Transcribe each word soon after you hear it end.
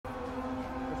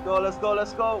Go, let's go,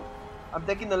 let's go. I'm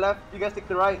taking the left, you guys take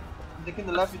the right. I'm taking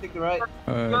the left, you take the right.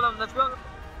 Let's go.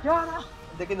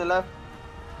 I'm taking the left.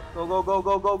 Go, go, go,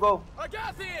 go, go, go.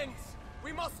 Agathians!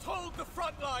 We must hold the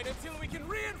front line until we can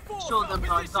reinforce Show our them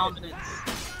our position. dominance.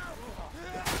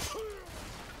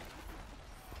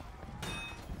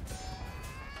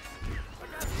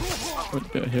 What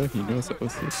the hell? He knows that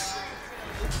was this.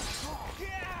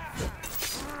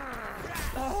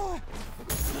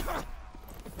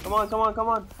 Come on, come on, come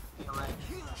on.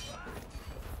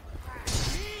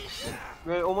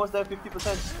 We're almost there,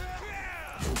 50%.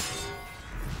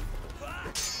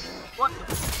 What?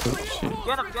 Oh shit.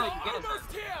 Get him, get him.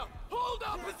 Almost here! Hold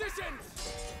our positions!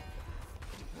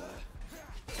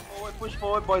 Forward, push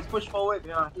forward, boys, push forward.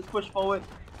 Yeah, just push forward.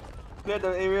 Clear the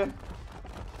area.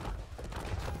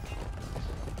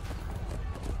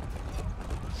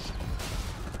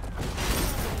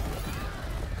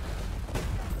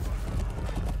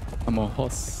 I'm a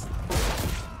horse.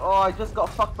 Oh, I just got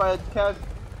fucked by a cab.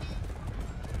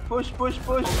 Push, push,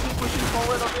 push. Keep pushing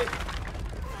forward a bit.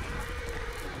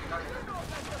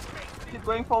 Keep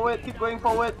going forward, keep going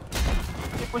forward.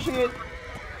 Keep pushing it.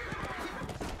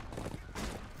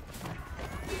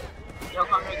 Yo,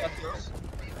 come here, get yours.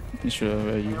 You sure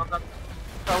where you?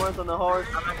 Towers on the horse.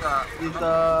 Is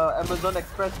Amazon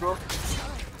Express, bro.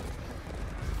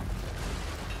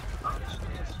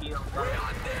 We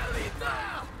are nearly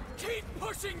there! Keep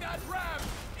pushing that ram!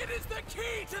 It is the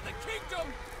key to the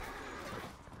kingdom!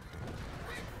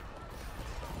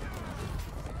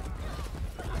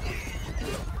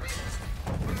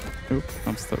 Oop,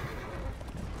 I'm stuck.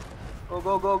 Go,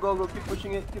 go, go, go, go. Keep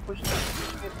pushing it, keep pushing it, keep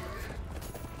pushing it.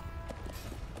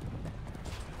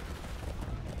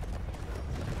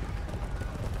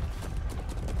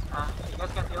 You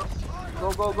guys get yours?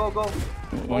 Go, go, go, go.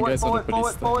 One guy's on the Forward,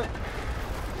 police forward,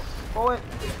 forward. Forward.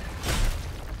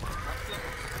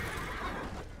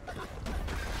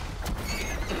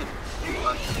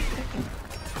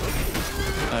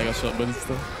 I got shot by this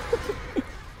stuff.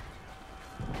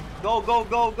 Go, go,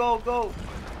 go, go, go.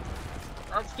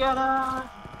 Let's get her!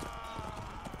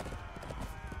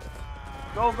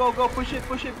 Go, go, go. Push it,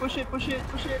 push it, push it, push it,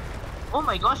 push it. Oh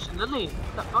my gosh, Lily!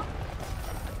 What the fuck?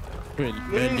 Wait,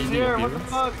 Lily's here, what the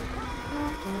fuck?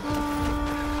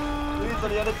 Lily's on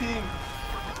the other team.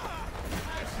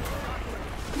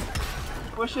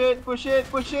 Push it, push it,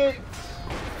 push it.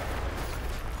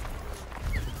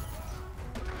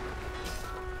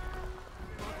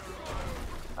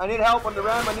 I need help on the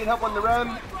ram, I need help on the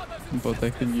ram. I'm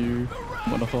protecting you.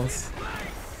 I'm on a horse.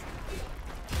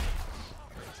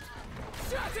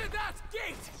 Shatter that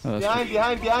gate! Oh, Behind, shit.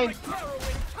 behind, behind.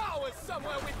 Harrowing towers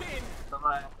somewhere within!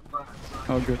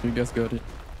 Oh good, you guys got it.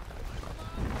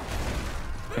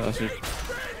 Oh shit.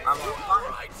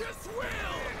 Righteous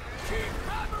will! Keep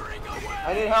hammering away!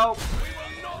 I need help. We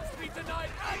will not be denied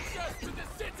access to the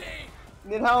city!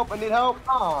 Need help, I need help.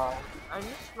 Oh, I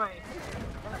missed my...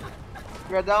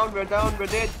 We're down, we're down, we're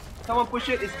dead. Someone push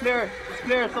it, it's clear. It's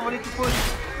clear, someone needs to push.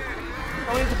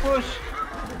 Someone needs to push.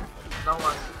 No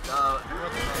one.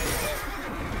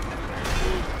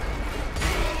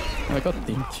 I got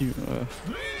thank you.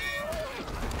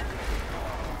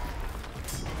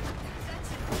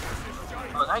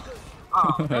 Oh, nice.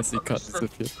 Oh, I see cut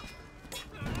disappear.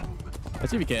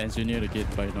 Actually we can engineer the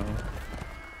gate by now.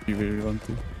 If we really want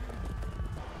to.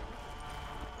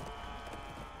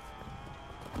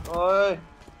 Oi.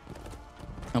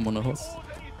 I'm on a horse.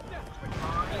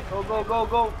 Go, go, go,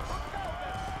 go.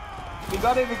 We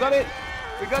got it, we got it.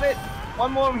 We got it.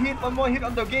 One more hit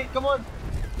on the gate, come on.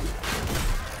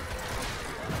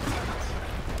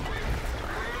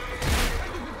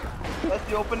 That's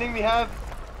the opening we have.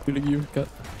 Killing you, cut.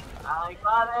 I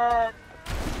got it.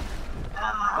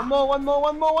 One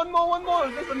more.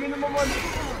 That's the minimum one.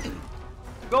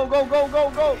 Go, go, go, go,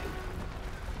 go.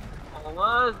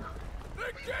 Almost.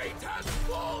 The gate has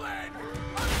fallen!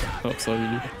 Oh, sorry.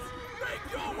 Make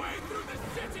your way through the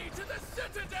city to the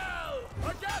citadel!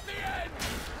 Agathians!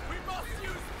 We must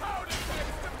use powder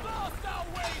kegs to blast our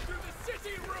way through the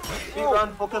city ruins! Big run,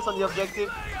 focus on the objective.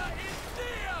 Slayer is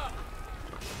near!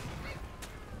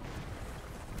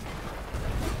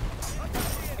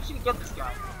 Actually, get this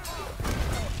guy.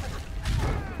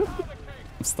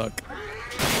 I'm stuck.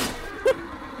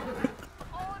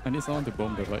 I need someone to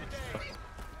bomb the right.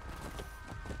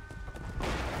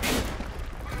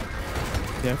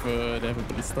 They have a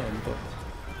ballista on top.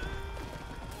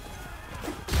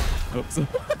 Oops.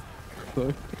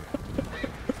 Sorry.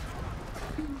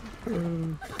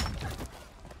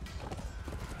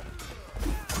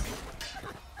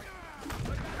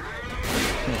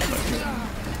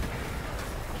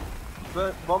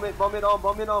 Bomb it, bomb it on,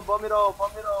 bomb it on, bomb it on,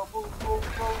 bomb it on. Move, move,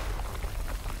 move.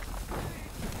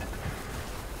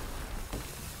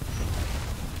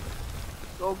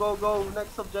 Go, go, go.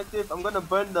 Next objective. I'm gonna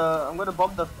bomb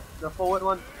the forward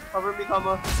one. Cover me,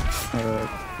 cover. Alright.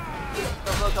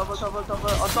 Cover. On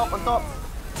top, on top.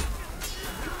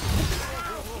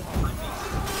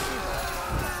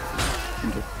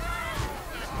 Okay.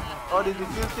 Oh, they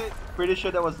defused it. Pretty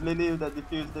sure that was Lily that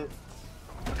defused it.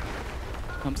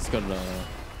 I'm just gonna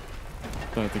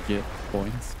try to get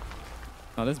points.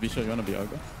 Now let's be sure you wanna be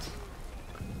Argo.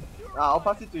 I'll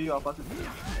pass it to you. I'll pass it to you.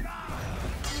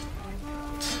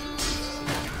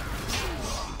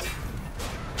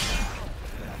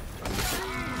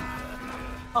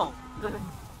 Oh. Got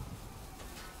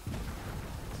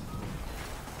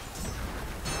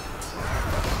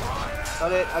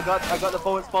it. I got the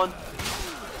forward spawn.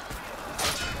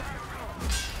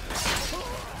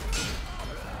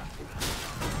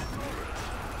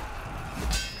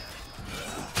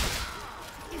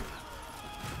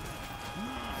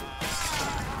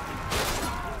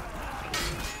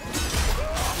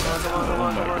 Come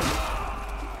on.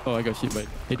 Oh, I got hit by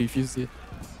he defused it.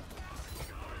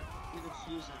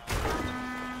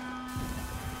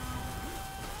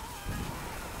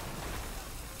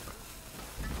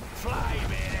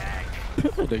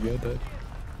 They got that.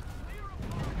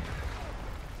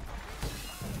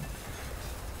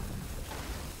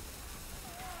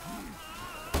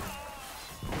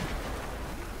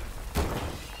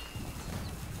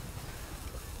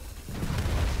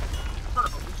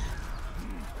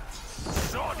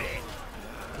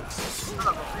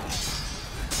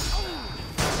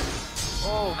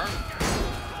 Oh.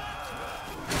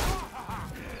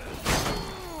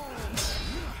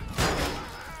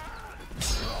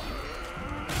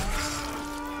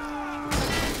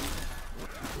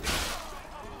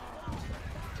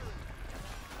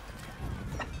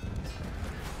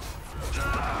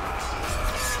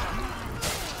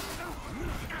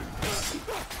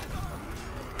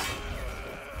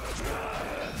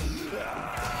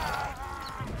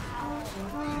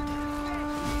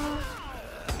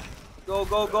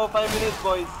 Go, 5 minutes,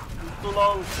 boys. It's too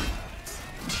long.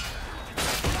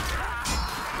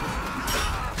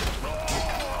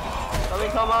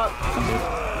 Come on.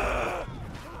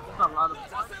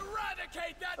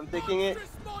 I'm taking it.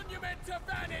 Monument to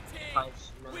vanity.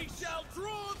 We shall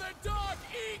draw the dark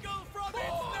eagle from its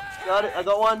nest. Got it, I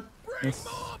got one. Bring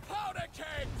more powder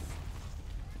kegs.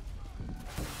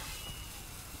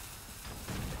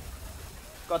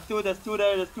 Got two, there's two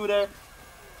there.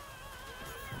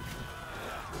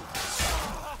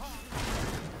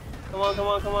 Come on.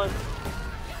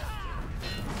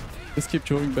 Just keep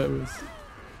throwing barrels.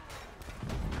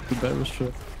 The barrel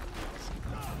shot.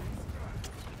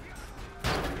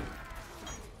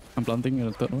 I'm planting in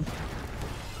the third one.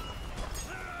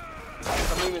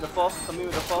 Coming with the fourth.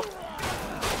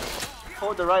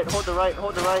 Hold the right.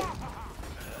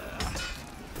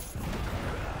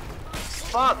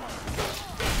 Fuck!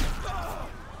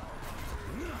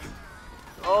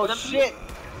 Oh shit!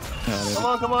 Yeah, Come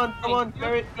on,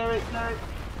 clear it.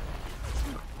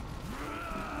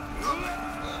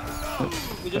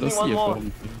 We just need one more.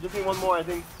 Just need one more, I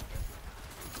think.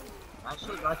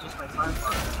 Actually, not just my time.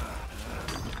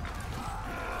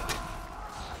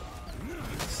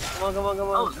 Come on.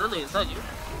 Oh, Lily, is that you?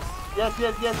 Yes.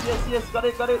 Got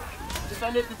it.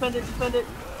 Defend it. Defend it.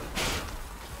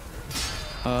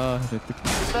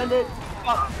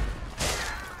 Fuck.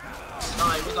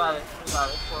 Alright, we got it.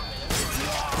 4 minutes.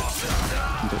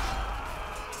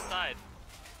 Side.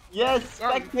 Yes,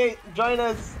 spectate, join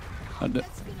us.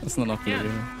 That's not enough. Yeah.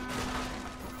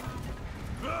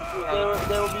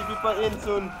 There will be people in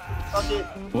soon. Fuck it.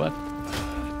 What?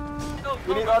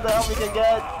 We need all the help we can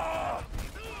get.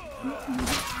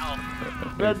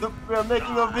 We're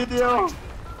making a video.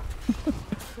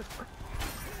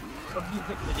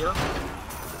 Video?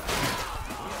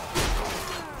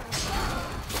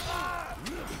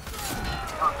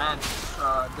 Oh man, it's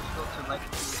difficult to like.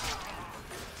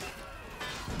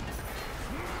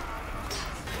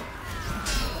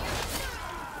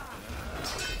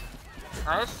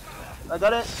 Nice. I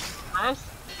got it. Nice.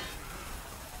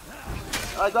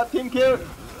 I got team kill.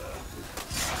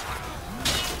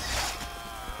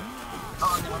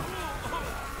 Oh no.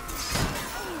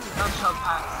 Gunshot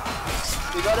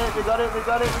pass. We got it.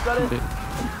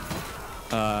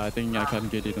 I think I can't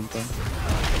get it on time.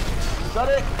 Got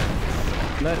it.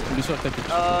 Let me shot take it.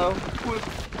 Cool.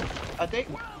 I think.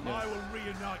 I will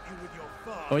reunite you with your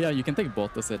father. Oh yeah, you can take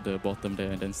Bottles at the bottom there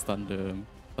and then stun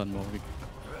more.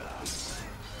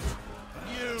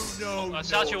 You know I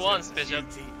shot you once, Bishop.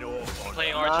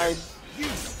 Playing Archer. Nice.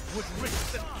 would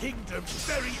risk the kingdom's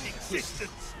very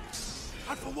existence.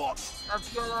 And for what?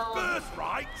 Let's go.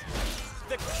 Birthright?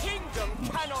 The kingdom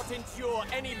cannot endure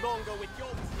any longer with your...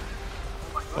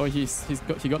 Oh, he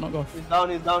got knocked off. He's down.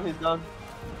 He's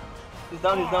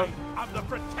down. I'm the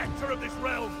protector of this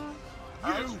realm.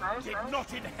 You did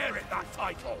not inherit that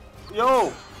title.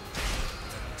 Yo!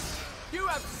 You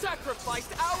have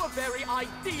sacrificed our very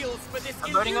ideals for this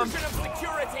burning illusion him. of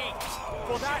security.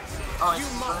 For that,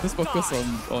 you must Just focus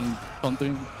die. on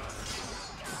countering.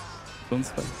 Don't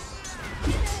spike.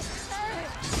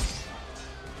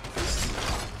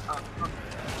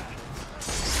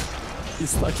 He's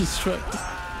stuck, he's trapped.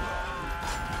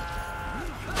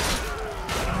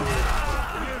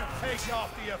 You take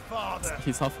after your father.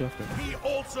 He's halfway off. He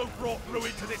also brought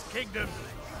ruin to this kingdom.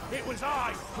 It was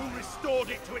I who restored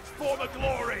it to its former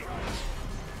glory.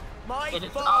 My It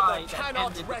is father I that cannot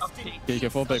ended the rest in update. Okay, you can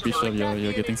fall back, Bishop.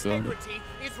 You're getting surrounded. integrity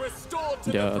is restored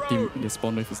to Yeah, the throne. team, the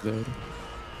spawn wave is there already.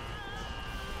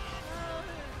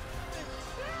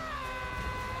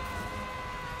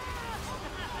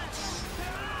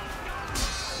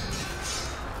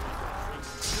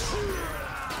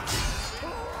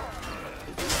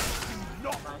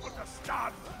 Not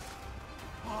understand.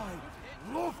 I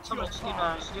loved your Someone's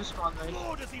father. spawn race.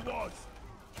 Lord as he was.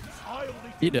 I only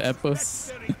Eat the did apples.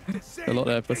 necessary to save A lot of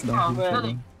the apples kingdom. now.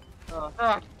 really?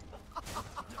 Heck.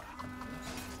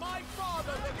 My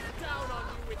father looks down on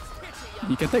you with pity.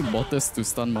 You can take Mortis to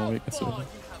stun How Morwick as far well. you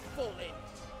have fallen.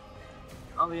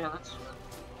 Oh yeah, that's true.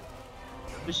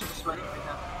 Bishop is sweating right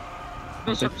now.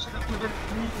 Bishop should have given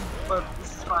me, but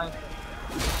this is fine.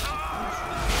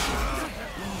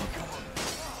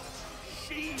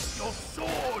 Sheathe your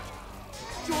sword.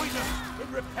 Join us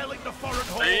in repelling the foreign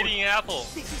horde. Eating apple.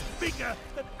 This is bigger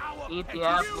than our Eat the petty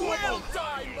apple. You will squabbles.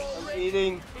 die, Ulrich.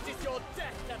 Eating. It is your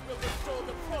death that will restore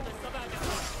the promise of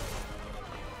Agatha.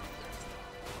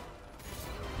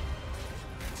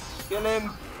 Kill him.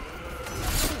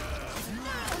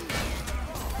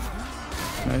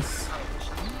 Nice.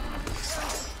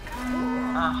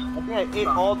 Ah, I think I ate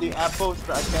all the apples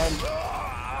that I can.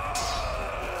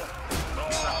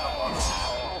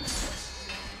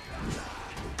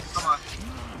 come on.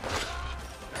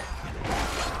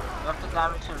 You have to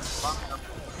damage him long enough.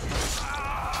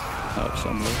 Ouch,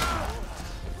 I'm low.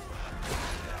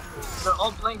 They're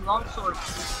all playing longsword.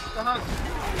 What the heck?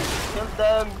 Kill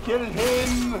them. Kill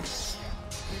him.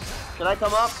 Can I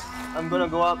come up? I'm gonna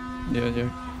go up. Yeah, yeah.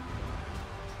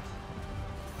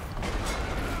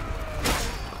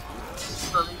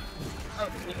 Slowly.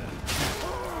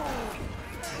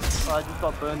 Oh, I just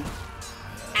got burned.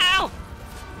 Ow!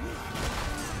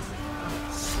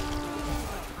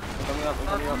 I'm coming up. I'm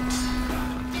coming up.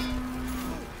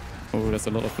 Oh, there's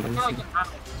a lot of players. Yeah, I here. can run.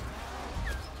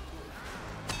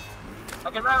 I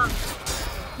can run.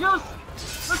 Yes!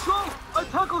 Let's go! I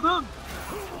tackled him!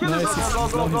 Give Nice, him he's a Go,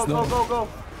 down, go, he's go, down. go, go.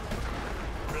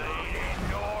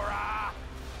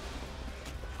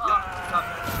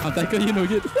 Attacker, you know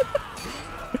it. Come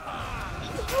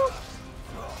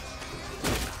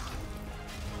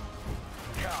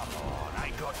on,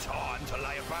 ain't got time to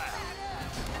lay about.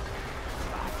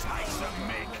 Take some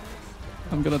mick.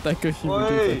 I'm gonna tackle him Oi.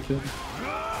 if I can.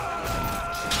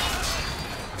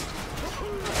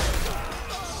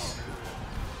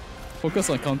 Focus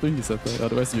on countering his attack,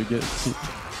 otherwise you get hit.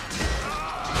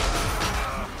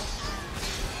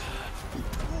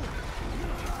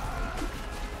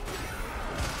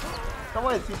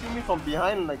 Someone is hitting me from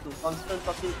behind like a constant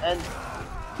fucking end.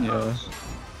 Yeah.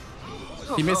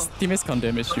 Teammates can't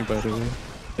damage you, by the way.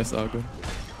 That's Argo.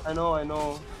 I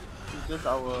know. It's just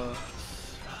our...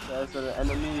 There's an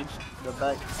enemy in the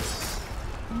back.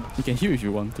 You can heal if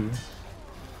you want to.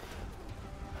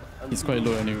 He's quite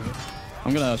low anyway.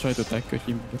 I'm gonna try to tackle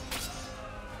him.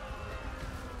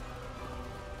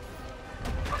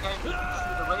 Okay,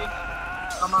 shoot away.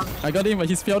 Come on. I got him, but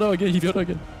he's failed out again. He failed out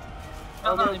again.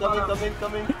 Coming.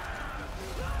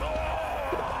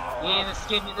 Yeah, let's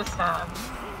give me this time.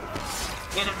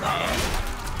 Get him there.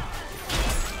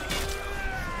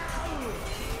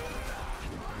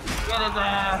 Get him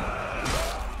there.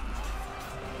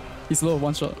 He's low,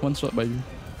 one shot by you.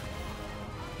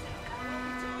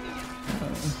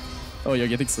 Oh, you're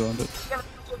getting surrounded. Get him.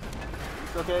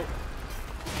 It's okay.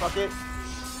 Fuck it.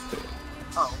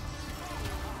 Oh.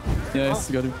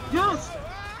 Yes, got him. Yes!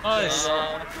 Nice.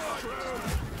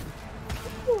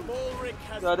 Ulrich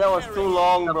has Yeah, that was too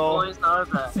long, The bro. boys are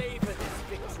back. Savor this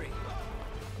victory.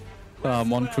 Mon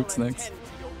Well Crooks and next. tend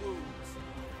to your wounds.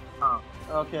 Oh.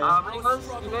 Okay. Because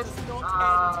you guys,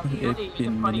 you 18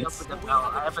 can party up minutes. with them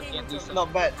now. I have a D&D session.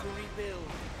 Not bad. To rebuild.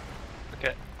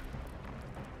 Okay.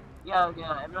 Yeah,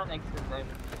 everyone exits there.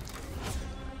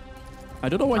 I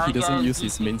don't know why he I doesn't guess use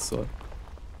his GG. main sword.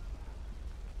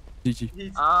 GG.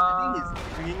 I think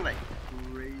he's swinging like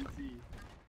crazy.